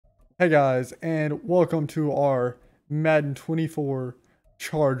Hey guys, and welcome to our Madden 24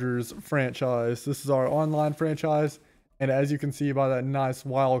 Chargers franchise. This is our online franchise, and as you can see by that nice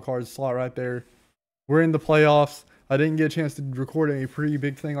wild card slot right there, we're in the playoffs. I didn't get a chance to record any pretty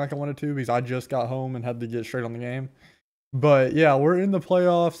big thing like I wanted to because I just got home and had to get straight on the game. But yeah, we're in the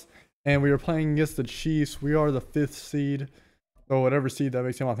playoffs, and we are playing against the Chiefs. We are the 5th seed, or whatever seed that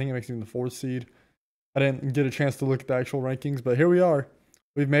makes him. I think it makes him the 4th seed. I didn't get a chance to look at the actual rankings, but here we are.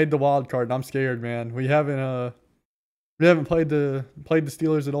 We've made the wild card, and I'm scared, man. We haven't played the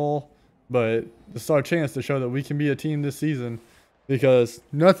Steelers at all, but this is our chance to show that we can be a team this season, because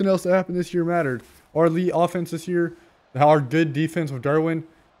nothing else that happened this year mattered. Our elite offense this year, our good defense with Derwin,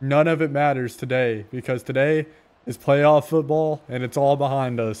 none of it matters today, because today is playoff football, and it's all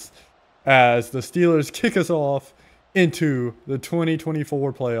behind us as the Steelers kick us off into the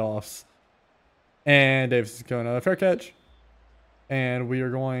 2024 playoffs. And Davis is going to fair catch. And we are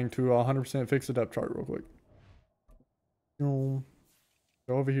going to 100% fix the depth chart real quick. Go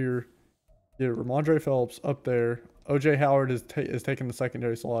over here. Get Ramondre Phelps up there. OJ Howard is taking the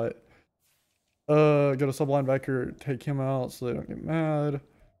secondary slot. Go to sub linebacker. Take him out so they don't get mad.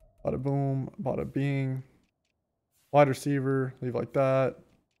 Bada boom. Bada bing. Wide receiver. Leave like that.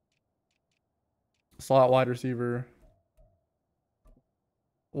 Slot wide receiver.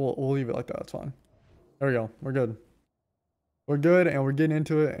 We'll leave it like that. That's fine. There we go. We're good. We're good, and we're getting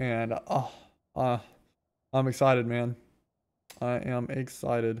into it, and I'm excited, man. I am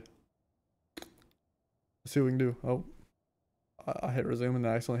excited. Let's see what we can do. Oh, I hit resume and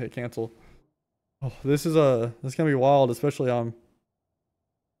I accidentally hit cancel. Oh, this is gonna be wild, especially I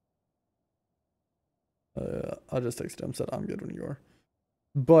just texted him, said I'm good when you are.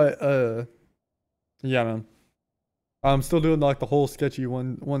 But yeah, man. I'm still doing like the whole sketchy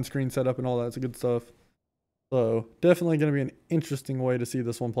one screen setup and all that. It's good stuff. So definitely going to be an interesting way to see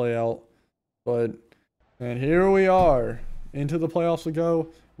this one play out. And here we are. Into the playoffs we go.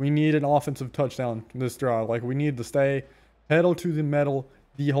 We need an offensive touchdown in this drive. Like, we need to stay pedal to the metal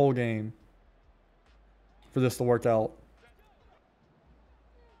the whole game for this to work out.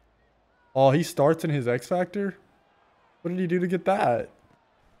 Oh, he starts in his X Factor? What did he do to get that?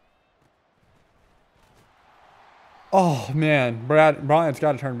 Oh, man. Bryant's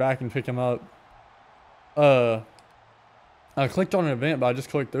got to turn back and pick him up. I clicked on an event, but I just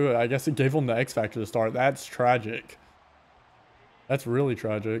clicked through it. I guess it gave him the X Factor to start. That's tragic. That's really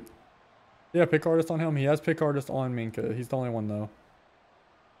tragic. Yeah, pick artist on him. He has pick artist on Minka. He's the only one,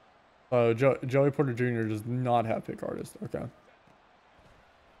 though. Joey Porter Jr. does not have pick artist. Okay.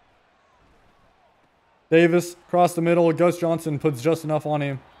 Davis, across the middle. Gus Johnson puts just enough on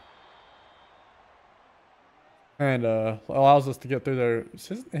him. And allows us to get through there.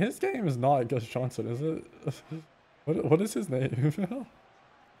 His game is not Gus Johnson, is it? What is his name?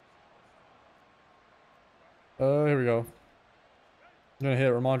 Here we go. I'm gonna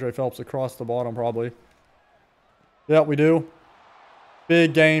hit Ramondre Phelps across the bottom, probably. Yeah, we do.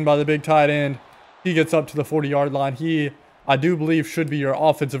 Big gain by the big tight end. He gets up to the 40-yard line. He, I do believe, should be your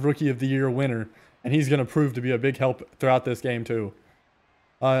Offensive Rookie of the Year winner. And he's gonna prove to be a big help throughout this game, too.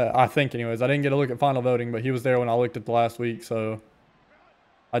 I think, anyways. I didn't get a look at final voting, but he was there when I looked at the last week, so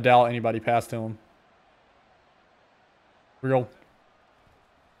I doubt anybody passed him. Here we go.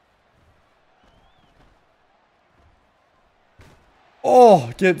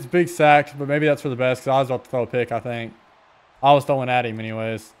 Oh, gets big sack, but maybe that's for the best, because I was about to throw a pick, I think. I was throwing at him,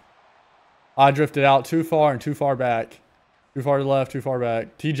 anyways. I drifted out too far and too far back. Too far to the left, too far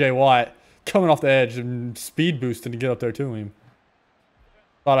back. TJ Watt coming off the edge and speed boosting to get up there to him.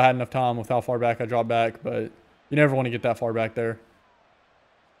 Thought I had enough time with how far back I dropped back, but you never want to get that far back there.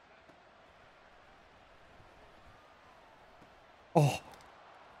 Oh,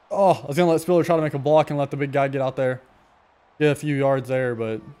 I was going to let Spiller try to make a block and let the big guy get out there. Get a few yards there,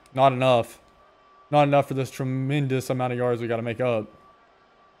 but not enough. Not enough for this tremendous amount of yards we got to make up.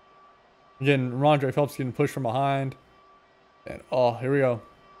 Again, Ramondre Phelps getting pushed from behind. And, oh, here we go.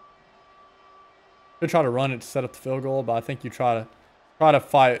 Could try to run it to set up the field goal, but I think you try to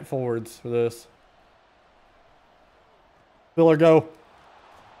fight forwards for this. Spiller, go.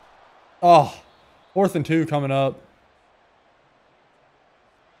 Oh, 4th and 2 coming up.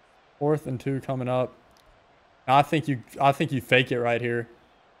 4th and 2 coming up. Now, I think you fake it right here.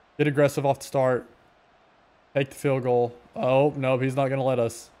 Get aggressive off the start. Take the field goal. Oh, no, he's not going to let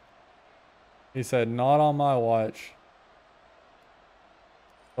us. He said, not on my watch.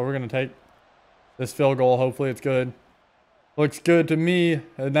 So we're going to take this field goal. Hopefully it's good. Looks good to me,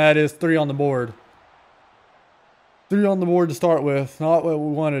 and that is 3 on the board. 3 on the board to start with. Not what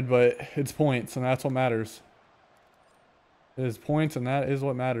we wanted, but it's points, and that's what matters. his points, and that is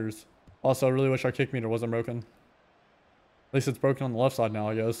what matters. Also, I really wish our kick meter wasn't broken. At least it's broken on the left side now,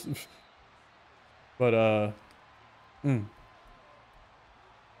 I guess. But, Here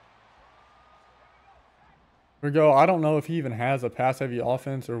we go. I don't know if he even has a pass-heavy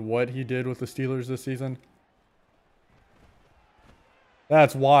offense or what he did with the Steelers this season.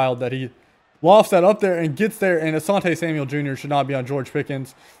 That's wild that he lofts that up there and gets there, and Asante Samuel Jr. should not be on George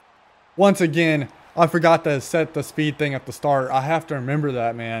Pickens. Once again, I forgot to set the speed thing at the start. I have to remember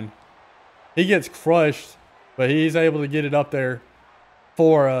that, man. He gets crushed, but he's able to get it up there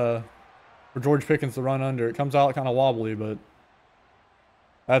for George Pickens to run under. It comes out kind of wobbly, but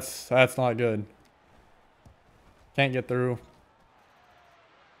that's not good. Can't get through.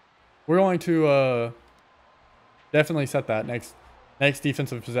 We're going to definitely set that next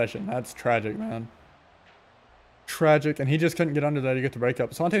defensive possession. That's tragic, man. Tragic. And he just couldn't get under that to get the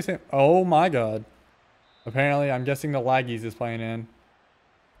breakup. Asante Sam. Oh my God. Apparently, I'm guessing the laggies is playing in.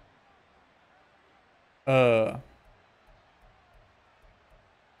 I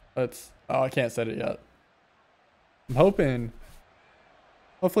can't set it yet. I'm hoping.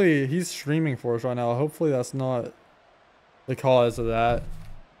 Hopefully, he's streaming for us right now. Hopefully, that's not the cause of that.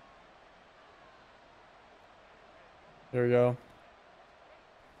 There we go.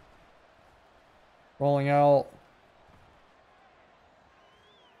 Rolling out.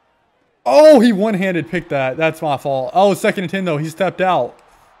 Oh, he one-handed picked that. That's my fault. Oh, 2nd and 10 though. He stepped out.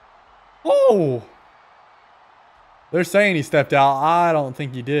 Oh. They're saying he stepped out. I don't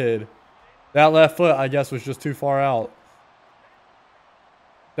think he did. That left foot, I guess, was just too far out.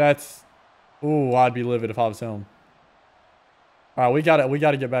 That's. Ooh, I'd be livid if I was him. All right, we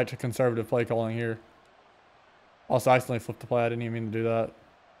got to get back to conservative play calling here. Also, I accidentally flipped the play. I didn't even mean to do that.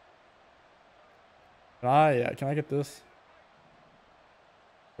 Can I get this?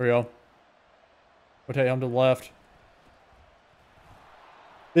 There we go. Okay, I'm to the left.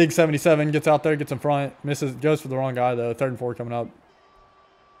 Big 77 gets out there, gets in front, misses, goes for the wrong guy though. 3rd and 4 coming up.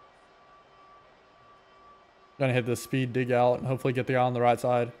 Gonna hit this speed dig out and hopefully get the guy on the right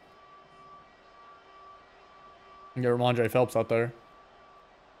side. And get Ramondre Phelps out there.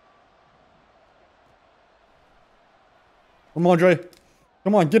 Ramondre,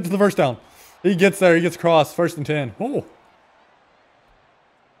 come on, get to the first down. He gets there, he gets across, 1st and 10. Oh.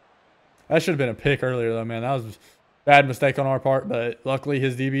 That should have been a pick earlier though, man. That was a bad mistake on our part, but luckily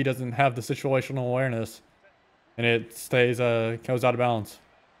his DB doesn't have the situational awareness. And it stays, goes out of bounds.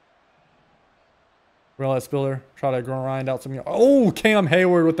 We're gonna let Spiller try to grind out some. Oh, Cam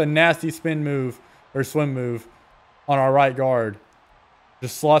Hayward with a nasty spin move or swim move on our right guard.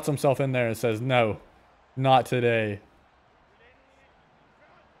 Just slots himself in there and says, no, not today.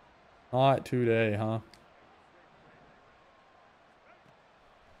 Not today, huh?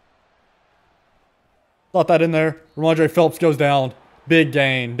 Slot that in there. Ramondre Phelps goes down. Big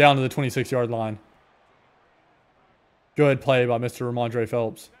gain down to the 26-yard line. Good play by Mr. Ramondre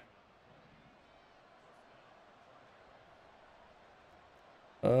Phelps.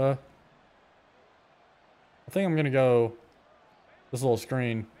 I think I'm going to go this little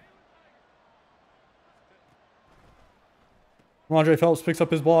screen. Ramondre Phelps picks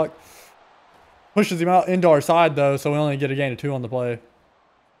up his block. Pushes him out into our side, though, so we only get a gain of 2 on the play.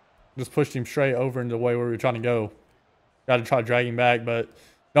 Just pushed him straight over into the way where we were trying to go. Got to try to drag him back, but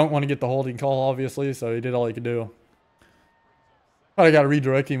don't want to get the holding call, obviously, so he did all he could do. Probably got to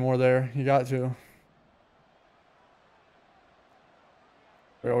redirect him more there. You got to.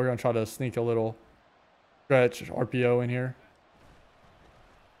 We're going to try to sneak a little stretch RPO in here.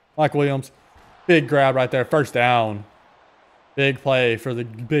 Mike Williams. Big grab right there. 1st down. Big play for the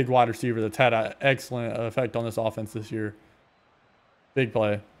big wide receiver that's had an excellent effect on this offense this year. Big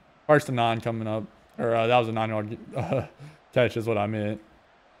play. 1st and 9 coming up. Or that was a 9-yard catch is what I meant.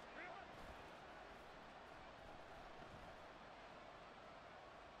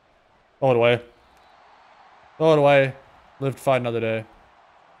 Throw it away. Throw it away. Live to fight another day.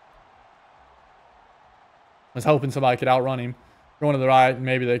 I was hoping somebody could outrun him. Going to the right,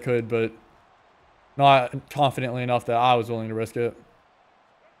 maybe they could, but not confidently enough that I was willing to risk it.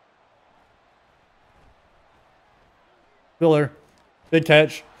 Spiller. Big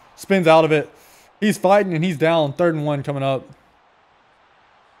catch. Spins out of it. He's fighting and he's down. 3rd and 1 coming up.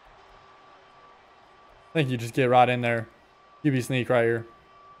 I think you just get right in there. QB sneak right here.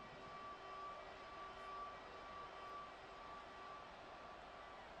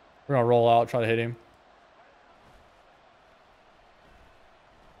 We're going to roll out, try to hit him.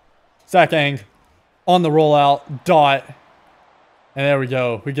 Zach Ang on the rollout, dot. And there we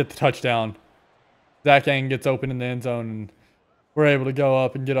go. We get the touchdown. Zach Ang gets open in the end zone, and we're able to go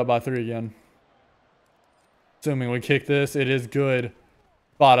up and get up by 3 again. Assuming we kick this, it is good.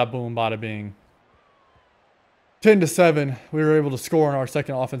 Bada boom, bada bing. 10-7. We were able to score on our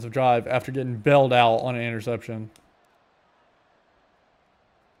second offensive drive after getting bailed out on an interception.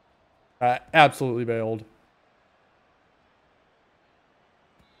 Absolutely bailed.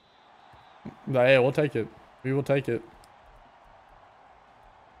 But hey, we'll take it. We will take it.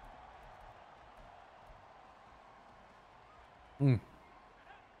 All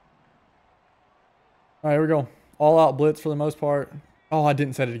right, here we go. All out blitz for the most part. Oh, I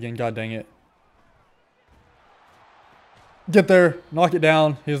didn't set it again. God dang it. Get there. Knock it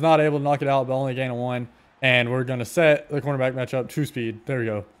down. He was not able to knock it out, but only gain a 1. And we're going to set the cornerback matchup 2-speed. There we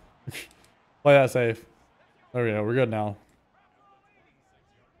go. Play that safe. There we go. We're good now.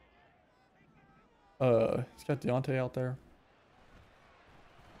 He's got Deontay out there.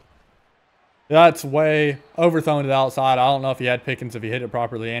 That's way overthrown to the outside. I don't know if he had Pickens if he hit it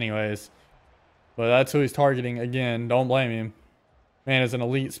properly anyways. But that's who he's targeting. Again, don't blame him. Man is an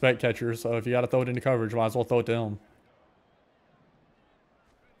elite spec catcher, so if you got to throw it into coverage, might as well throw it to him.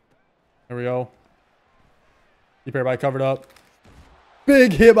 There we go. Keep everybody covered up.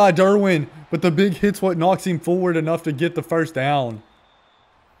 Big hit by Derwin, but the big hit's what knocks him forward enough to get the first down.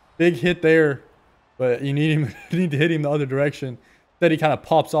 Big hit there, but you need him. You need to hit him the other direction. Then he kind of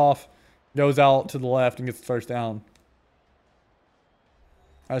pops off, goes out to the left, and gets the first down.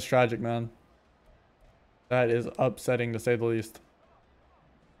 That's tragic, man. That is upsetting to say the least.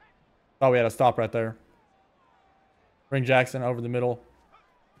 Thought we had a stop right there. Bring Jackson over the middle.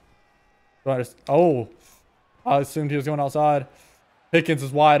 Oh, I assumed he was going outside. Pickens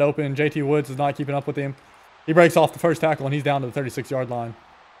is wide open. JT Woods is not keeping up with him. He breaks off the first tackle, and he's down to the 36-yard line.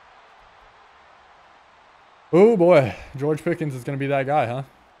 Oh, boy. George Pickens is going to be that guy, huh?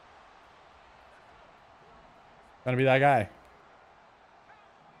 Going to be that guy.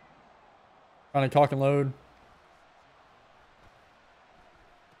 Trying to cock and load.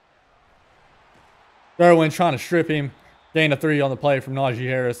 Derwin trying to strip him. Gain a 3 on the play from Najee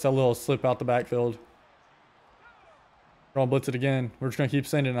Harris. A little slip out the backfield. We're going to blitz it again. We're just going to keep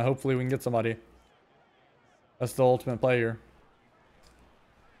sending and hopefully we can get somebody. That's the ultimate play here.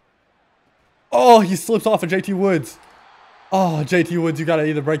 Oh, he slips off of JT Woods. Oh, JT Woods, you got to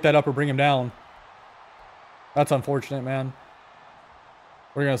either break that up or bring him down. That's unfortunate, man.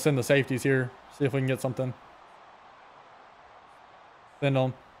 We're going to send the safeties here. See if we can get something. Send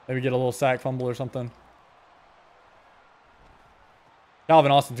them. Maybe get a little sack fumble or something.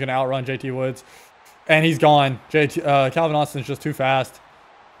 Calvin Austin's going to outrun JT Woods. And he's gone. Calvin Austin's just too fast.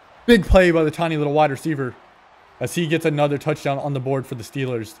 Big play by the tiny little wide receiver as he gets another touchdown on the board for the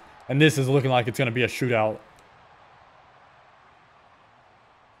Steelers. And this is looking like it's going to be a shootout.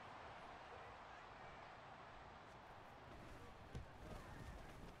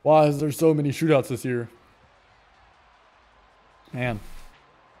 Why is there so many shootouts this year? Man.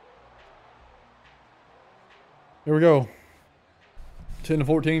 Here we go.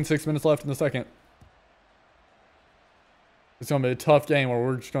 10-14, 6 minutes left in the second. It's going to be a tough game where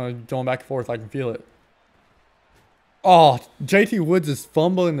we're just going back and forth. I can feel it. Oh, JT Woods is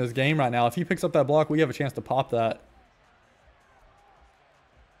fumbling this game right now. If he picks up that block, we have a chance to pop that.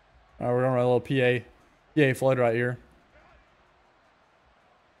 All right, we're going to run a little PA flood right here.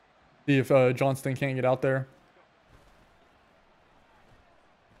 See if Johnston can't get out there.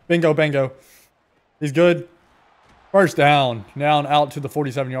 Bingo, bango. He's good. First down. Down out to the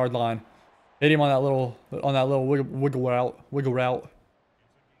 47-yard line. Hit him on that little wiggle route.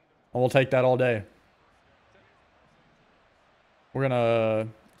 And we'll take that all day. We're gonna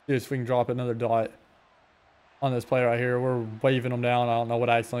see if we can drop another dot on this play right here. We're waving them down. I don't know what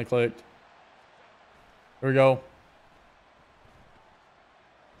I accidentally clicked. Here we go.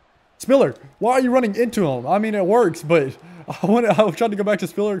 Spiller, why are you running into him? I mean, it works, but I was trying to go back to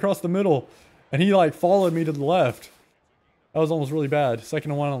Spiller across the middle, and he like followed me to the left. That was almost really bad. 2nd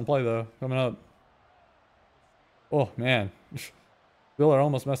and 1 on the play though, coming up. Oh man, Spiller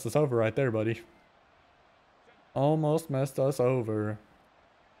almost messed us over right there, buddy. Almost messed us over.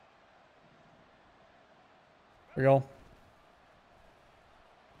 Here we go.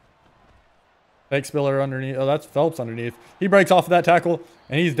 Fake Spiller underneath. Oh, that's Phelps underneath. He breaks off of that tackle,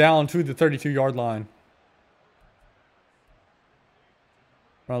 and he's down to the 32-yard line.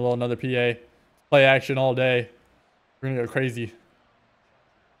 Run a little another PA. Play action all day. We're going to go crazy.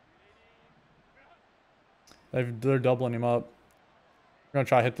 They're doubling him up. We're going to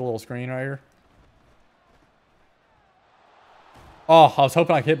try to hit the little screen right here. Oh, I was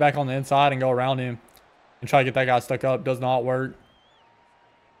hoping I could hit back on the inside and go around him and try to get that guy stuck up. Does not work.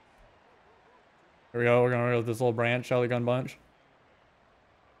 Here we go. We're going to go with this little branch, Shelly Gun Bunch.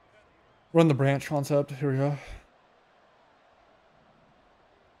 Run the branch concept. Here we go.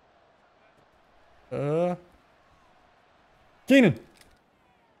 Keenan.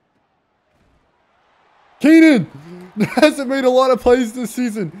 Keenan hasn't made a lot of plays this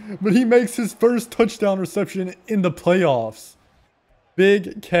season, but he makes his first touchdown reception in the playoffs.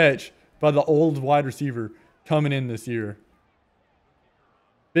 Big catch by the old wide receiver coming in this year.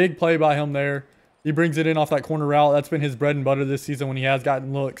 Big play by him there. He brings it in off that corner route. That's been his bread and butter this season when he has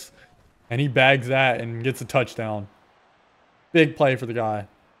gotten looks. And he bags that and gets a touchdown. Big play for the guy.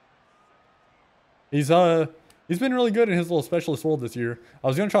 He's been really good in his little specialist role this year. I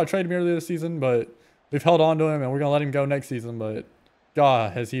was going to try to trade him earlier this season, but we've held on to him and we're going to let him go next season. But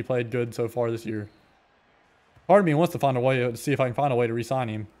God, has he played good so far this year. Part of me wants to find a way to see if I can find a way to re-sign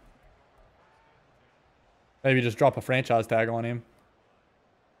him. Maybe just drop a franchise tag on him.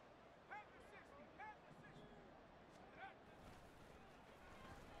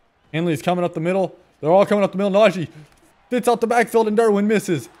 Henley's coming up the middle. They're all coming up the middle. Najee fits out the backfield and Derwin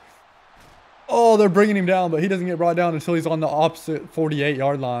misses. Oh, they're bringing him down, but he doesn't get brought down until he's on the opposite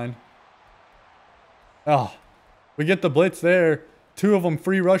 48-yard line. Oh, we get the blitz there. 2 of them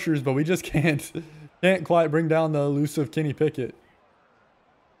free rushers, but we just can't quite bring down the elusive Kenny Pickett.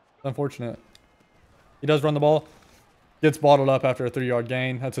 Unfortunate. He does run the ball. Gets bottled up after a 3-yard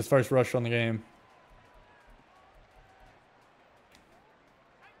gain. That's his first rush on the game.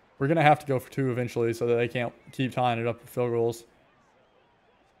 We're going to have to go for 2 eventually so that they can't keep tying it up with field goals.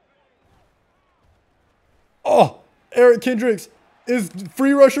 Oh, Eric Kendricks is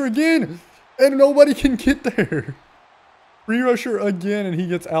free rusher again. And nobody can get there. Free rusher again, and he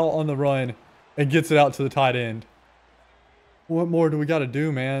gets out on the run and gets it out to the tight end. What more do we got to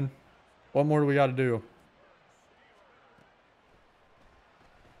do, man? What more do we got to do?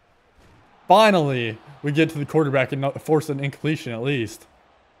 Finally, we get to the quarterback and force an incompletion at least.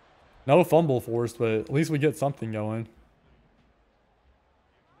 No fumble forced, but at least we get something going.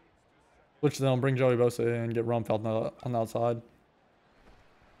 Switch them, bring Joey Bosa in and get Rumfeld on the outside.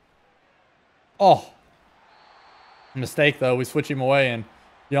 Oh. Mistake, though. We switch him away, and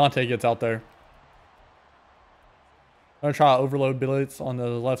Deontay gets out there. I'm going to try to overload blitz on the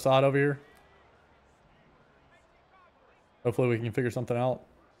left side over here. Hopefully we can figure something out.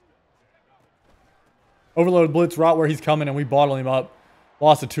 Overload blitz right where he's coming, and we bottle him up.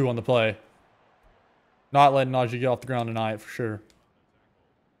 Lost a 2 on the play. Not letting Najee get off the ground tonight, for sure.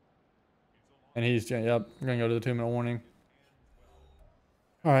 And he's, yep, we're going to go to the 2-minute warning.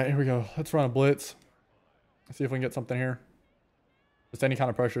 All right, here we go. Let's run a blitz. Let's see if we can get something here. Just any kind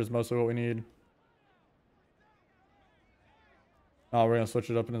of pressure is mostly what we need. Oh, we're going to switch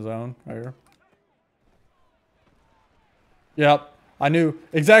it up in the zone right here. Yep, I knew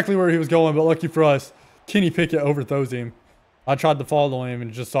exactly where he was going, but lucky for us, Kenny Pickett overthrows him. I tried to follow him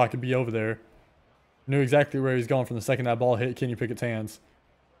and just so I could be over there. Knew exactly where he was going from the second that ball hit Kenny Pickett's hands.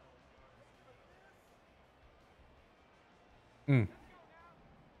 There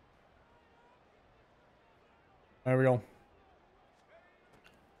we go.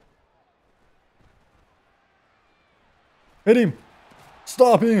 Hit him.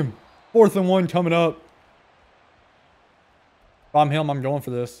 Stop him. 4th and 1 coming up. If I'm him, I'm going for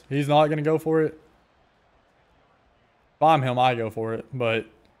this. He's not going to go for it. If I'm him, I go for it. But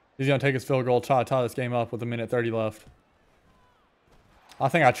he's going to take his field goal, try to tie this game up with 1:30 left. I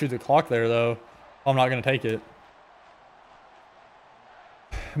think I choose the clock there, though. I'm not going to take it.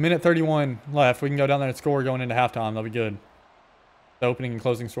 1:31 left. We can go down there and score going into halftime. That'll be good. The opening and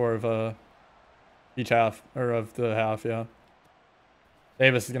closing score of each half, or of the half, yeah.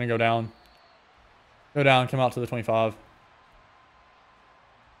 Davis is going to go down. Go down, come out to the 25.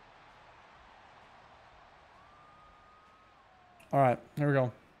 All right, here we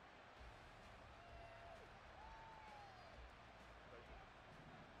go.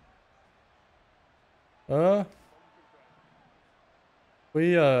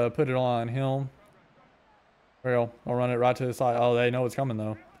 We put it on him. There we go. I'll run it right to the side. Oh, they know it's coming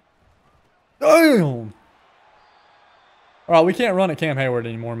though. Damn! Alright, we can't run at Cam Hayward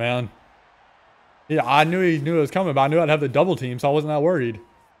anymore, man. Yeah, I knew he knew it was coming, but I knew I'd have the double team, so I wasn't that worried.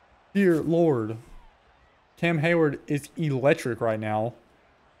 Dear Lord. Cam Hayward is electric right now.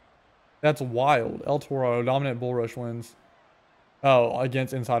 That's wild. El Toro, dominant bull rush wins. Oh,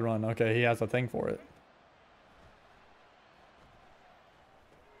 against inside run. Okay, he has a thing for it.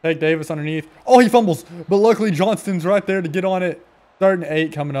 Take Davis underneath. Oh, he fumbles. But luckily, Johnston's right there to get on it. 3rd and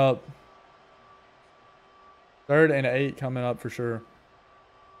 8 coming up. 3rd and 8 coming up for sure.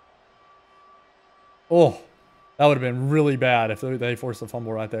 Oh, that would have been really bad if they forced a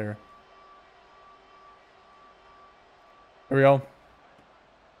fumble right there. There we go.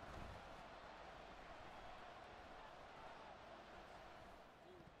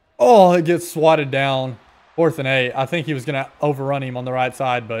 Oh, it gets swatted down. 4th and 8. I think he was going to overrun him on the right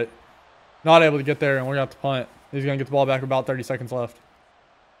side, but not able to get there, and we're going to have to punt. He's going to get the ball back with about 30 seconds left.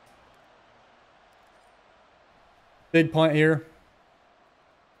 Big punt here.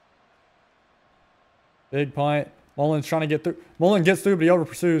 Big punt. Mullins trying to get through. Mullins gets through, but he over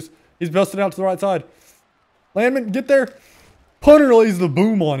pursues. He's busted out to the right side. Landman, get there. Punter lays the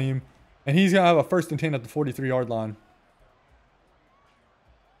boom on him, and he's going to have a 1st and 10 at the 43-yard line.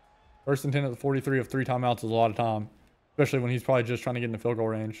 1st and 10 at the 43 of 3 timeouts is a lot of time, especially when he's probably just trying to get in the field goal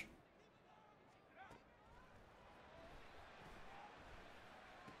range.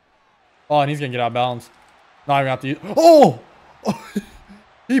 Oh, and he's going to get out of bounds. Not even have to use. Oh!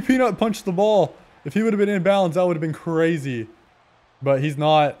 He peanut punched the ball. If he would have been in bounds, that would have been crazy. But he's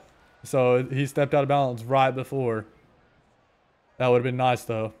not. So he stepped out of bounds right before. That would have been nice,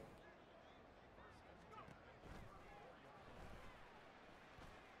 though.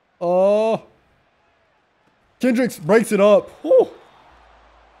 Oh. Kendricks breaks it up. Whew.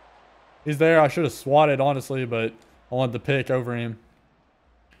 He's there. I should have swatted, honestly, but I wanted the pick over him.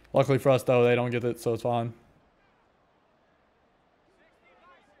 Luckily for us, though, they don't get it, so it's fine.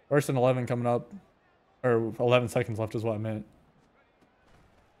 1st and 11 coming up. Or 11 seconds left is what I meant.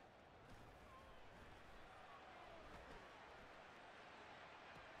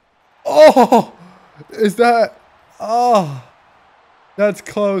 Oh! Is that... Oh! That's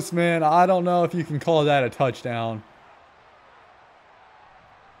close, man. I don't know if you can call that a touchdown.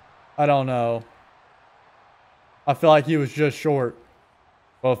 I don't know. I feel like he was just short.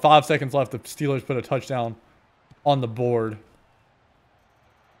 Well, 5 seconds left. The Steelers put a touchdown on the board.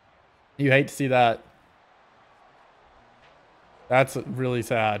 You hate to see that. That's really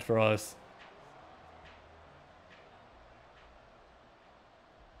sad for us.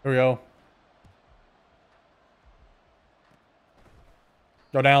 Here we go.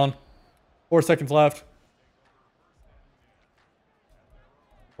 Go down. 4 seconds left.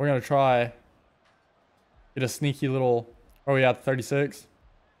 We're going to try. Get a sneaky little... Where are we at? 36?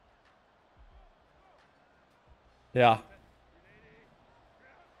 Yeah.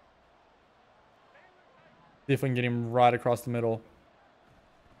 See if we can get him right across the middle.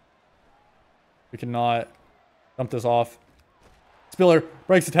 We cannot. Dump this off. Spiller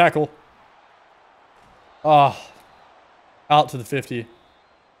breaks the tackle. Ah. Out to the 50.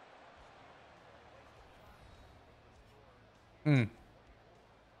 Could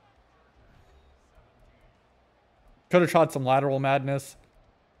have tried some lateral madness,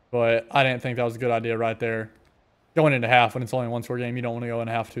 but I didn't think that was a good idea right there. Going into half when it's only a 1-score game, you don't want to go in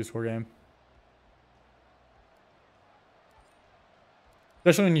a half 2-score game.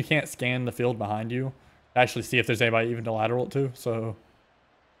 Especially when you can't scan the field behind you to actually see if there's anybody even to lateral it to. So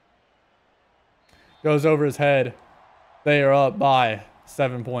goes over his head. They are up by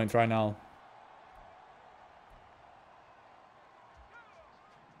 7 points right now.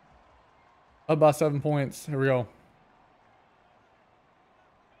 Up by 7 points. Here we go.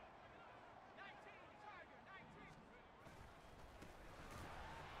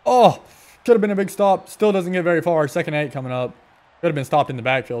 Oh, could have been a big stop. Still doesn't get very far. 2nd and 8 coming up. Could have been stopped in the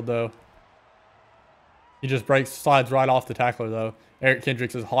backfield, though. He just slides right off the tackler, though. Eric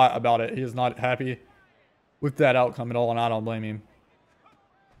Kendricks is hot about it. He is not happy with that outcome at all, and I don't blame him.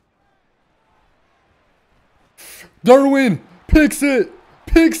 Derwin picks it.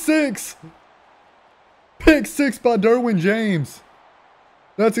 Pick 6. Pick 6 by Derwin James.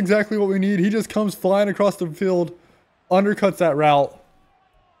 That's exactly what we need. He just comes flying across the field, undercuts that route.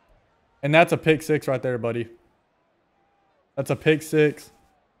 And that's a pick 6 right there, buddy. That's a pick 6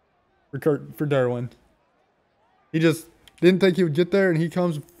 for Derwin. He just didn't think he would get there, and he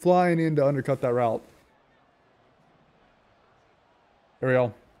comes flying in to undercut that route. Here we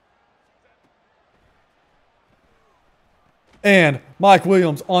go. And Mike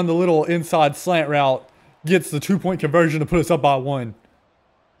Williams on the little inside slant route gets the 2-point conversion to put us up by 1.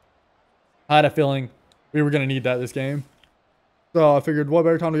 I had a feeling we were going to need that this game. So I figured what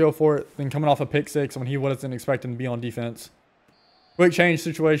better time to go for it than coming off a pick 6 when he wasn't expecting to be on defense. Quick change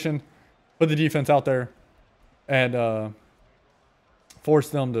situation. Put the defense out there and force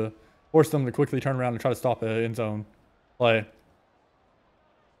them to quickly turn around and try to stop an end zone play.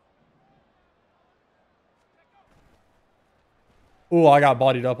 Ooh, I got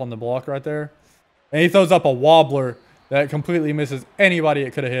bodied up on the block right there. And he throws up a wobbler that completely misses anybody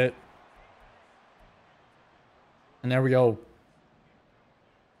it could have hit. And there we go.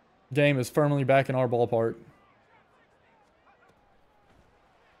 Game is firmly back in our ballpark.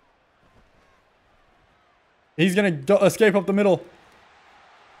 He's going to escape up the middle.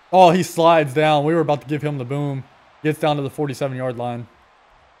 Oh, he slides down. We were about to give him the boom. Gets down to the 47-yard line.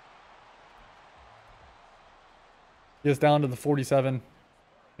 Gets down to the 47.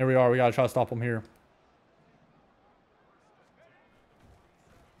 Here we are. We got to try to stop him here.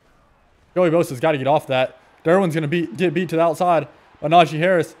 Joey Bosa's got to get off that. Derwin's going to get beat to the outside by Najee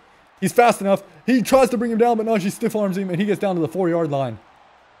Harris. He's fast enough. He tries to bring him down, but Najee stiff arms him, and he gets down to the 4-yard line.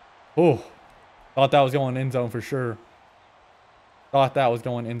 Oh, thought that was going end zone for sure. Thought that was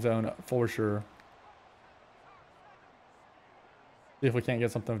going end zone for sure. See if we can't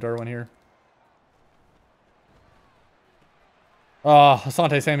get something of Derwin here.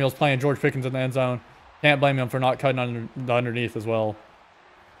 Asante Samuel's playing George Pickens in the end zone. Can't blame him for not cutting the underneath as well.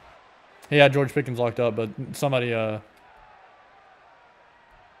 He had George Pickens locked up, but somebody, yeah.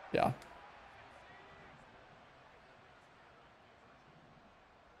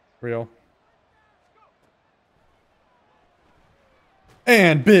 Real.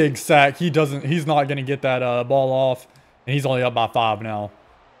 And big sack. He's not going to get that ball off. And he's only up by 5 now.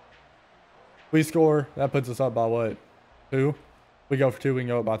 We score. That puts us up by what? 2? We go for 2. We can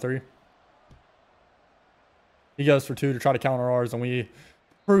go up by 3. He goes for 2 to try to counter ours. And we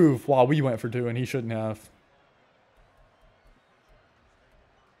prove why we went for 2 and he shouldn't have.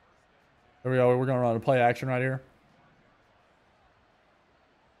 There we go. We're going to run a play action right here.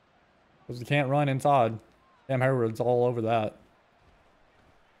 Because we can't run inside. Cam Hayward's all over that.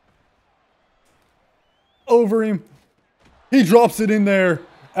 Over him. He drops it in there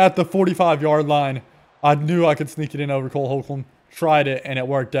at the 45-yard line. I knew I could sneak it in over Cole Holcomb. Tried it, and it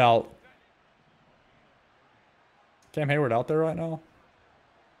worked out. Cam Hayward out there right now?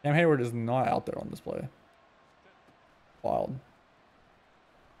 Cam Hayward is not out there on this play. Wild.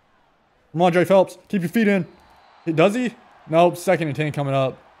 Ramondre Phelps, keep your feet in. Does he? Nope, 2nd and 10 coming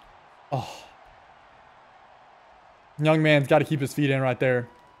up. Oh. Young man's got to keep his feet in right there.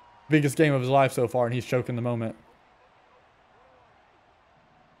 Biggest game of his life so far, and he's choking the moment.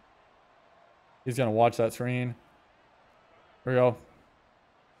 He's going to watch that screen. Here we go.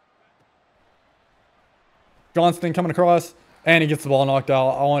 Johnston coming across, and he gets the ball knocked out.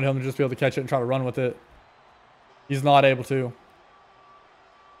 I want him to just be able to catch it and try to run with it. He's not able to.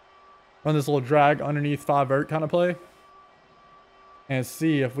 Run this little drag underneath 5 vert kind of play. And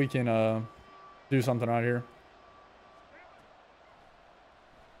see if we can do something right here.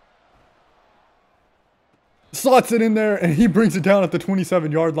 Slots it in there, and he brings it down at the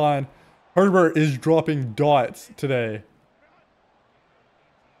 27-yard line. Herbert is dropping dots today.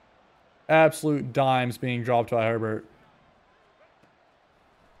 Absolute dimes being dropped by Herbert.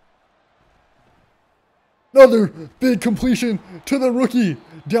 Another big completion to the rookie.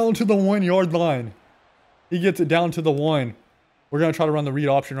 Down to the 1-yard line. He gets it down to the 1. We're going to try to run the read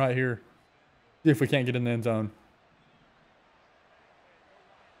option right here. See if we can't get in the end zone.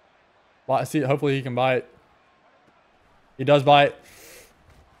 See, hopefully he can bite. He does bite.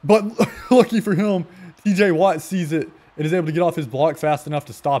 But lucky for him, TJ Watt sees it and is able to get off his block fast enough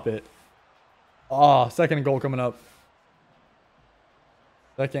to stop it. 2nd and goal coming up.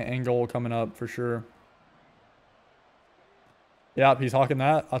 2nd and goal coming up for sure. Yep, he's hawking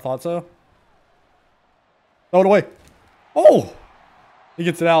that. I thought so. Throw it away. Oh! He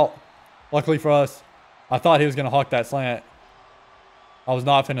gets it out. Luckily for us. I thought he was going to hawk that slant. I was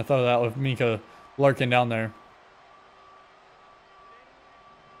not finna throw that with Mika lurking down there.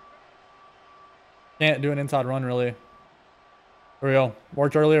 Can't do an inside run, really. Here we go.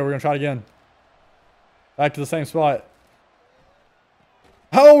 Worked earlier. We're going to try it again. Back to the same spot.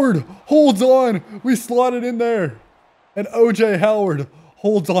 Howard holds on. We slotted in there. And OJ Howard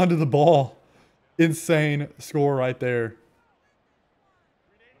holds on to the ball. Insane score right there.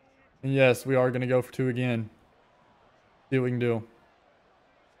 And yes, we are going to go for 2 again. See what we can do.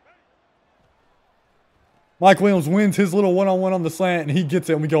 Mike Williams wins his little one-on-one on the slant, and he gets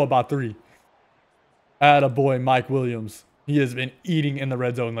it, and we go up by 3. Attaboy, Mike Williams. He has been eating in the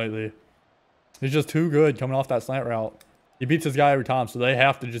red zone lately. He's just too good coming off that slant route. He beats his guy every time, so they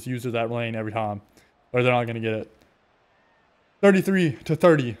have to just use that lane every time, or they're not going to get it.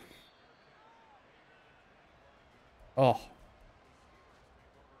 33-30. Oh.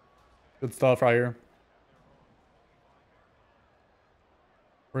 Good stuff right here.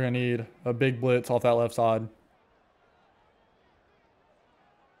 We're going to need a big blitz off that left side.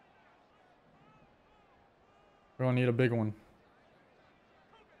 We're going to need a big one.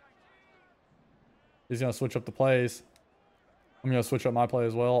 He's going to switch up the plays. I'm going to switch up my play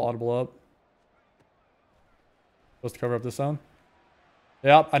as well. Audible up. Supposed to cover up this zone.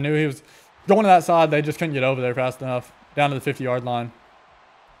 Yep, I knew he was going to that side. They just couldn't get over there fast enough. Down to the 50-yard line.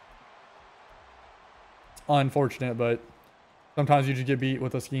 It's unfortunate, but sometimes you just get beat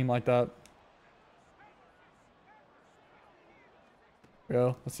with a scheme like that. There we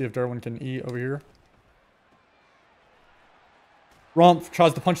go. Let's see if Derwin can eat over here. Rumpf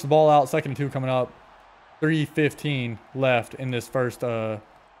tries to punch the ball out. 2nd and 2 coming up. 3:15 left in this first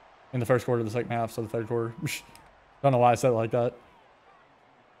in the first quarter of the second half, so the third quarter. Don't know why I said it like that.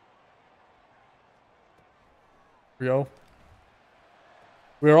 Here we go.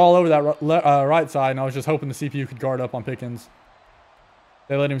 We were all over that right side, and I was just hoping the CPU could guard up on Pickens.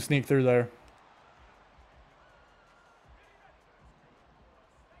 They let him sneak through there.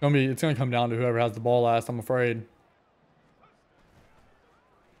 It's gonna come down to whoever has the ball last, I'm afraid.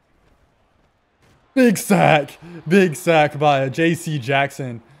 Big sack by J.C.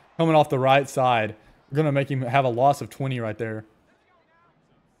 Jackson coming off the right side. We're gonna make him have a loss of 20 right there.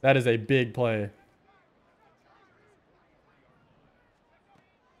 That is a big play.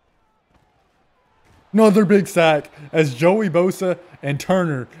 Another big sack as Joey Bosa and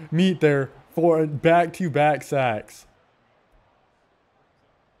Turner meet there for back-to-back sacks.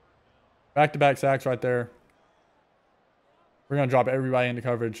 Back-to-back sacks right there. We're going to drop everybody into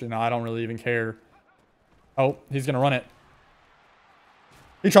coverage, and I don't really even care. Oh, he's going to run it.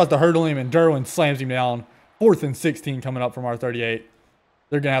 He tries to hurdle him, and Derwin slams him down. 4th and 16 coming up from our 38.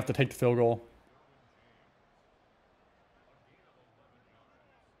 They're going to have to take the field goal.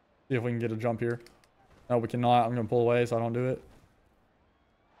 See if we can get a jump here. No, we cannot. I'm going to pull away so I don't do it.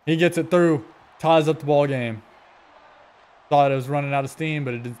 He gets it through. Ties up the ball game. Thought it was running out of steam,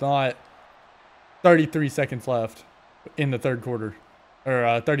 but it is not. 33 seconds left in the third quarter. Or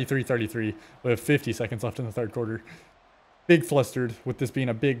 33-33 with 50 seconds left in the third quarter. Big flustered with this being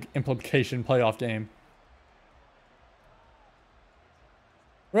a big implication playoff game.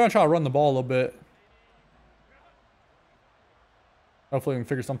 We're going to try to run the ball a little bit. Hopefully we can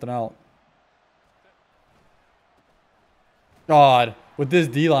figure something out. God, with this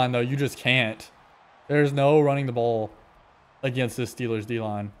D-line, though, you just can't. There's no running the ball against this Steelers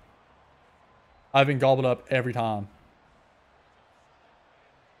D-line. I've been gobbled up every time.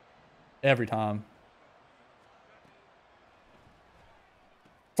 Every time.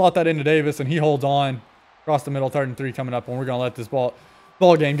 Slot that into Davis, and he holds on. Across the middle, 3rd and 3 coming up, and we're going to let this ball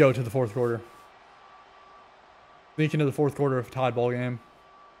game go to the 4th quarter. Sneak into the 4th quarter of a tied ball game.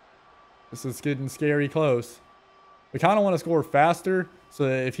 This is getting scary close. We kind of want to score faster, so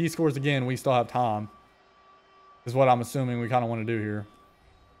that if he scores again, we still have time. Is what I'm assuming we kind of want to do here.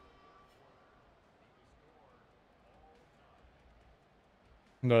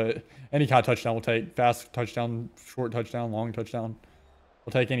 But any kind of touchdown we'll take. Fast touchdown, short touchdown, long touchdown.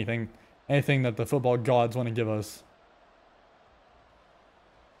 We'll take anything. Anything that the football gods want to give us.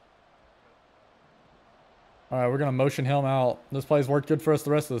 All right, we're going to motion him out. This play's worked good for us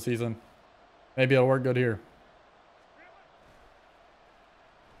the rest of the season. Maybe it'll work good here.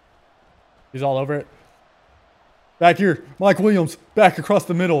 He's all over it. Back here. Mike Williams back across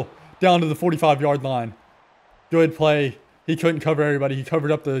the middle. Down to the 45-yard line. Good play. He couldn't cover everybody. He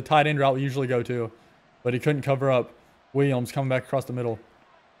covered up the tight end route we usually go to. But he couldn't cover up Williams coming back across the middle.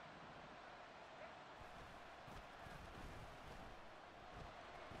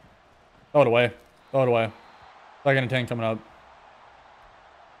 Throw it away. Throw it away. 2nd and 10 coming up.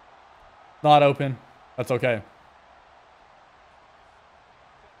 Not open. That's okay.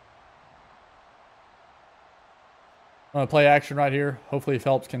 I'm going to play action right here. Hopefully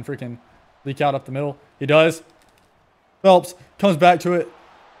Phelps can freaking leak out up the middle. He does. Phelps comes back to it.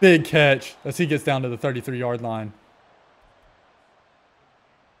 Big catch as he gets down to the 33-yard line.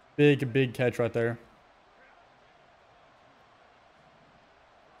 Big catch right there.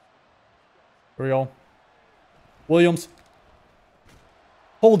 Here we go. Williams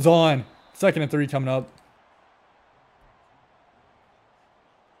holds on. 2nd and 3 coming up.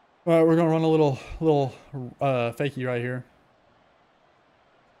 All right, we're gonna run a little fakie right here.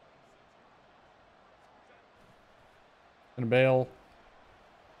 Gonna bail.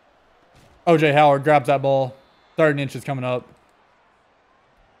 OJ Howard grabs that ball. 3rd and inches coming up.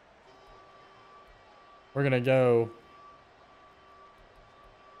 We're gonna go.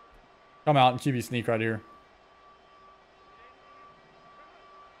 Come out and QB sneak right here.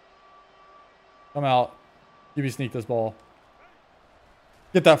 Come out. QB sneak this ball.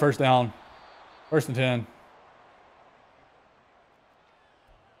 Get that first down. 1st and 10.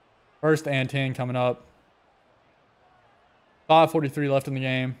 1st and 10 coming up. 5:43 left in the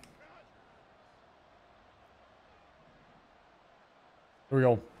game. Here we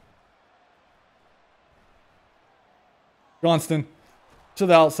go. Johnston to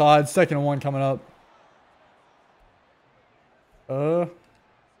the outside. 2nd and 1 coming up.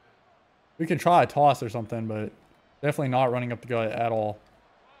 We can try a toss or something, but definitely not running up the gut at all.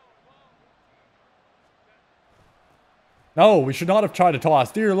 No, we should not have tried to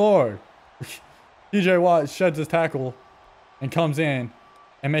toss. Dear Lord. TJ Watt sheds his tackle. and comes in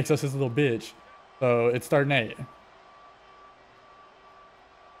and makes us his little bitch. So it's 3rd and 8.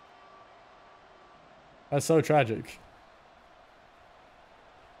 That's so tragic.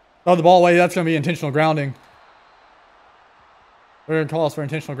 Throw the ball away. That's going to be intentional grounding. They're going to call us for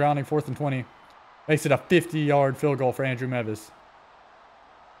intentional grounding, 4th and 20. Makes it a 50-yard field goal for Andrew Mevis.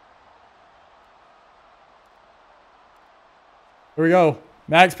 Here we go.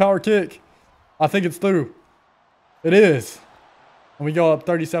 Max power kick. I think it's through. It is. And we go up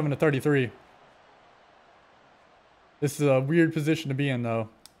 37-33. This is a weird position to be in, though.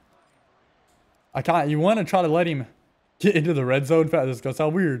 You want to try to let him get into the red zone fast. This is going to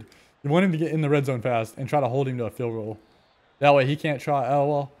sound weird. You want him to get in the red zone fast and try to hold him to a field goal. That way he can't try. Oh,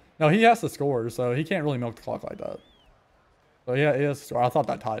 well. No, he has to score, so he can't really milk the clock like that. So, yeah, he has to score. I thought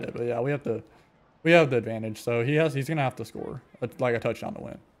that tied it, but yeah, we have the advantage. So, he's going to have to score like a touchdown to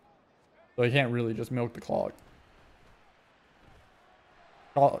win. So, he can't really just milk the clock.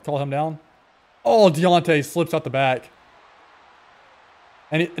 Call him down. Oh, Deontay slips out the back.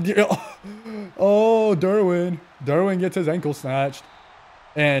 And oh, Derwin. Derwin gets his ankle snatched.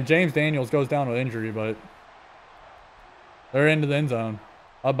 And James Daniels goes down with injury, but they're into the end zone.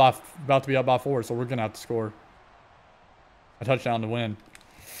 About to be up by 4, so we're going to have to score a touchdown to win.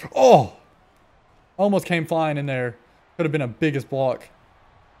 Oh! Almost came flying in there. Could have been a biggest block.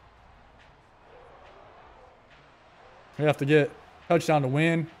 We have to get touchdown to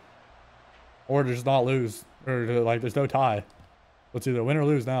win or just not lose. Or like there's no tie. Let's either win or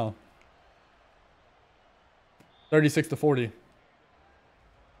lose now. 36-40. Here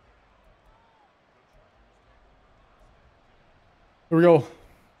we go.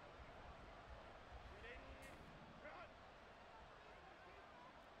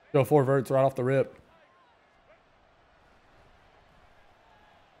 Go 4 verts right off the rip.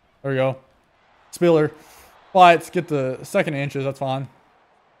 There we go. Spiller. Fights. Get the 2nd inches. That's fine.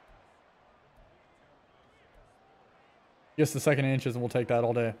 Gets the 2nd inches and we'll take that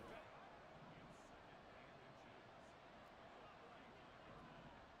all day.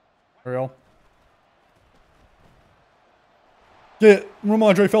 There we go. Get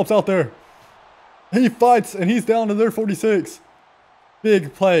Ramondre Phelps out there. He fights and he's down to their 46.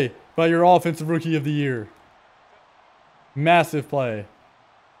 Big play by your offensive rookie of the year. Massive play.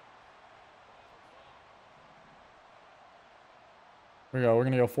 Here we go. We're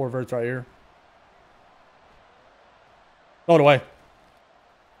going to go 4 verts right here. Throw it away.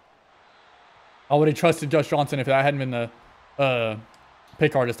 I would have trusted Josh Johnson if that hadn't been the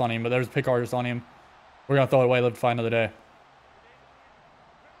pick artist on him, but there's a pick artist on him. We're going to throw it away. Live to fight another day.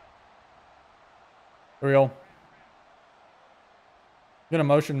 Here we go. Gonna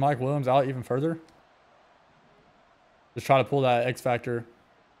motion Mike Williams out even further. Just try to pull that X factor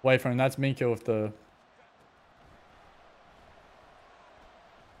away from him. That's Minka with the...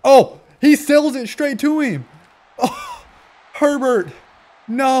 Oh! He sells it straight to him! Oh! Herbert!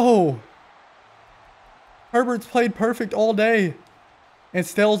 No! Herbert's played perfect all day. And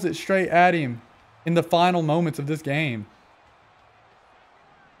sells it straight at him in the final moments of this game.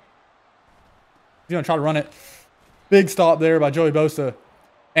 He's gonna try to run it. Big stop there by Joey Bosa.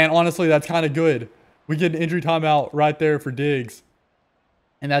 And honestly, that's kind of good. We get an injury timeout right there for Diggs.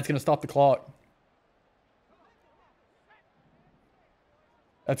 And that's going to stop the clock.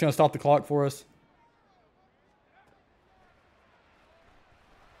 That's going to stop the clock for us.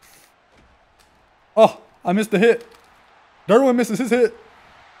 Oh, I missed the hit. Derwin misses his hit.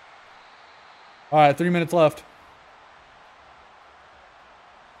 All right, 3 minutes left.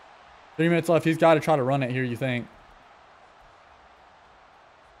 3 minutes left. He's got to try to run it here, you think.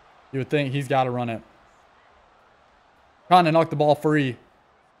 You would think he's got to run it. Trying to knock the ball free.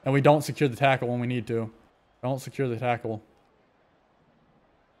 And we don't secure the tackle when we need to. Don't secure the tackle.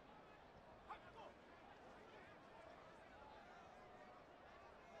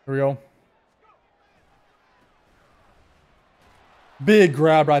 Here we go. Big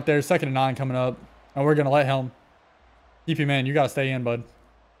grab right there. 2nd and 9 coming up. And we're going to let him. Keep him in. You got to stay in, bud.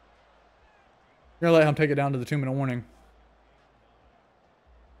 We're going to let him take it down to the 2-minute warning.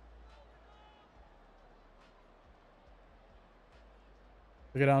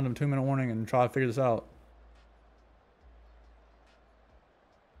 Take it down to a 2-minute warning and try to figure this out.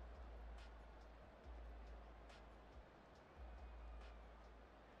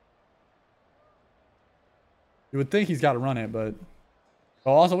 You would think he's got to run it, but...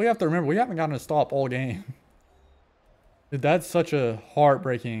 Oh, also, we have to remember, we haven't gotten a stop all game. Dude, that's such a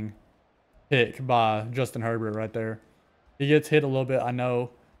heartbreaking pick by Justin Herbert right there. He gets hit a little bit, I know,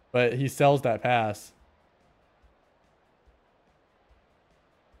 but he sells that pass.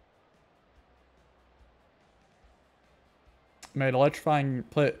 made electrifying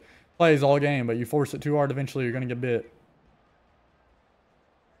plays all game, but you force it too hard, eventually you're going to get bit.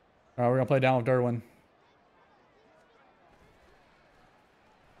 All right, we're going to play down with Derwin.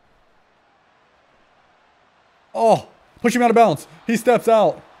 Oh, push him out of bounds. He steps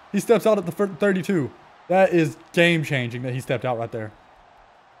out. He steps out at the 32. That is game-changing that he stepped out right there.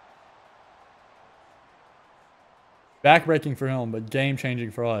 Back-breaking for him, but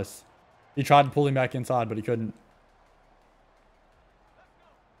game-changing for us. He tried to pull him back inside, but he couldn't.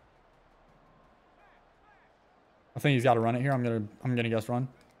 I think he's got to run it here. I'm gonna guess run.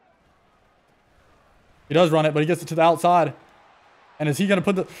 He does run it, but he gets it to the outside. And is he gonna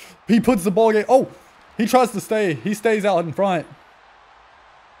put the? He puts the ball game. Oh, he tries to stay. He stays out in front.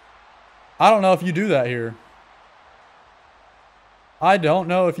 I don't know if you do that here. I don't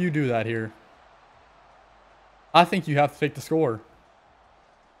know if you do that here. I think you have to take the score.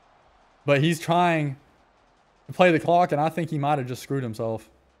 But he's trying to play the clock, and I think he might have just screwed himself.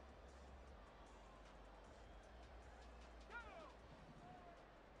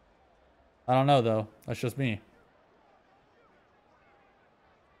 I don't know, though. That's just me.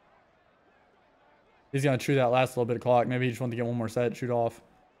 He's going to chew that last little bit of clock. Maybe he just wants to get one more set, shoot off.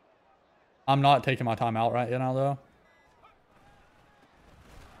 I'm not taking my timeout right now, though.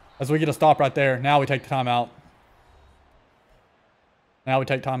 As we get a stop right there. Now we take the timeout. Now we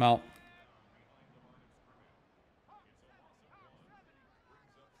take timeout.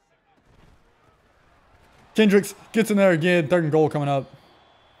 Kendricks gets in there again. 3rd and goal coming up.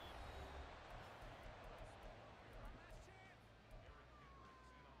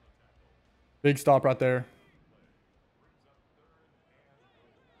 Big stop right there.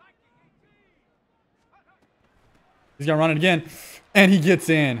 He's going to run it again. And he gets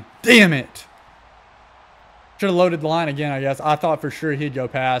in. Damn it. Should have loaded the line again, I guess. I thought for sure he'd go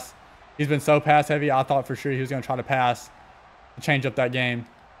pass. He's been so pass heavy. I thought for sure he was going to try to pass to change up that game.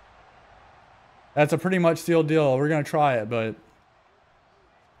 That's a pretty much sealed deal. We're going to try it, but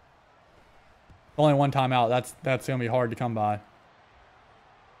only one timeout. That's going to be hard to come by.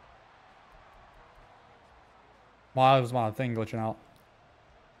 Why was my thing glitching out?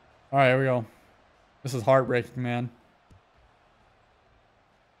 All right, here we go. This is heartbreaking, man.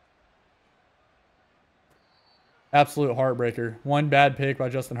 Absolute heartbreaker. One bad pick by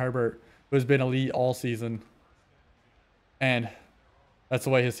Justin Herbert, who has been elite all season. And that's the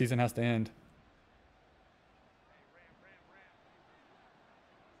way his season has to end.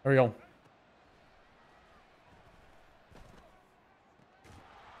 There we go.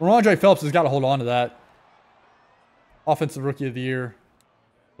 Ramondre Phelps has got to hold on to that. Offensive Rookie of the Year,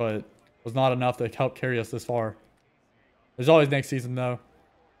 but was not enough to help carry us this far. There's always next season, though,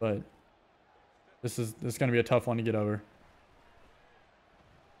 but this is going to be a tough one to get over.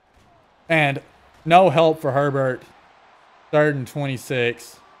 And no help for Herbert. 3rd and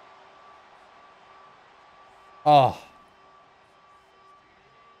 26. Oh.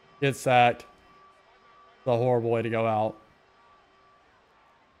 Gets sacked. It's a horrible way to go out.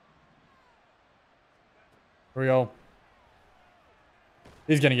 Here we go.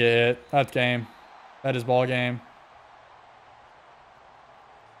 He's going to get hit. That's game. That is ball game.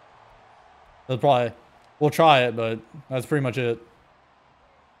 We'll try it, but that's pretty much it.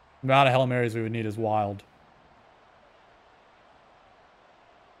 The amount of Hail Marys we would need is wild.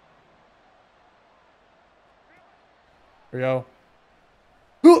 Here we go.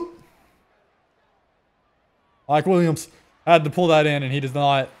 Mike Williams had to pull that in, and he does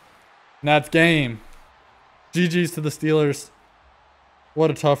not. And that's game. GG's to the Steelers.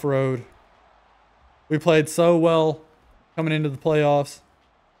 What a tough road. We played so well coming into the playoffs.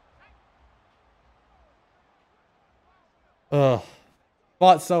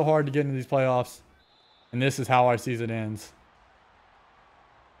 Fought so hard to get into these playoffs. And this is how our season ends.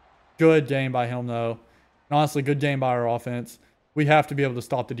 Good game by him, though. And honestly, good game by our offense. We have to be able to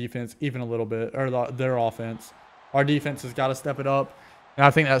stop the defense even a little bit, or their offense. Our defense has got to step it up. And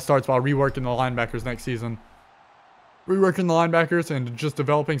I think that starts by reworking the linebackers next season. Reworking the linebackers and just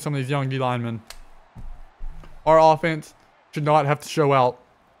developing some of these young D linemen. Our offense should not have to show out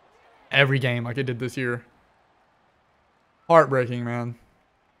every game like it did this year. Heartbreaking, man.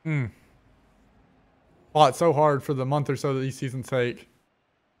 Fought so hard for the month or so that these seasons take.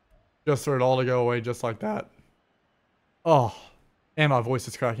 Just for it all to go away just like that. Oh, and my voice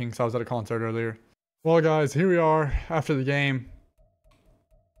is cracking because I was at a concert earlier. Well, guys, here we are after the game.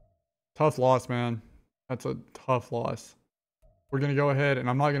 Tough loss, man. That's a tough loss. We're going to go ahead, and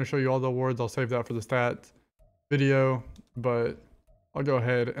I'm not going to show you all the awards. I'll save that for the stats video, but I'll go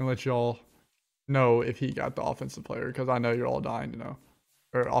ahead and let y'all know if he got the offensive player, because I know you're all dying to know.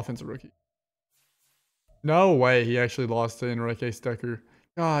 Or offensive rookie. No way he actually lost to Enrique Stecker.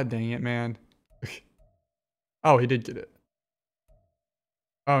 God dang it, man. Oh, he did get it.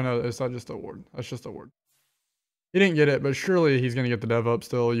 Oh, no, it's not just an award. That's just an award. He didn't get it, but surely he's going to get the dev up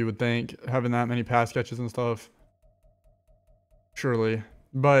still, you would think, having that many pass catches and stuff. Surely.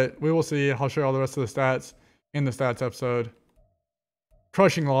 But we will see. I'll show you all the rest of the stats in the stats episode.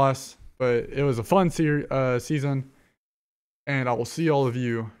 Crushing loss, but it was a fun season. And I will see all of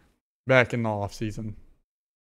you back in the off season.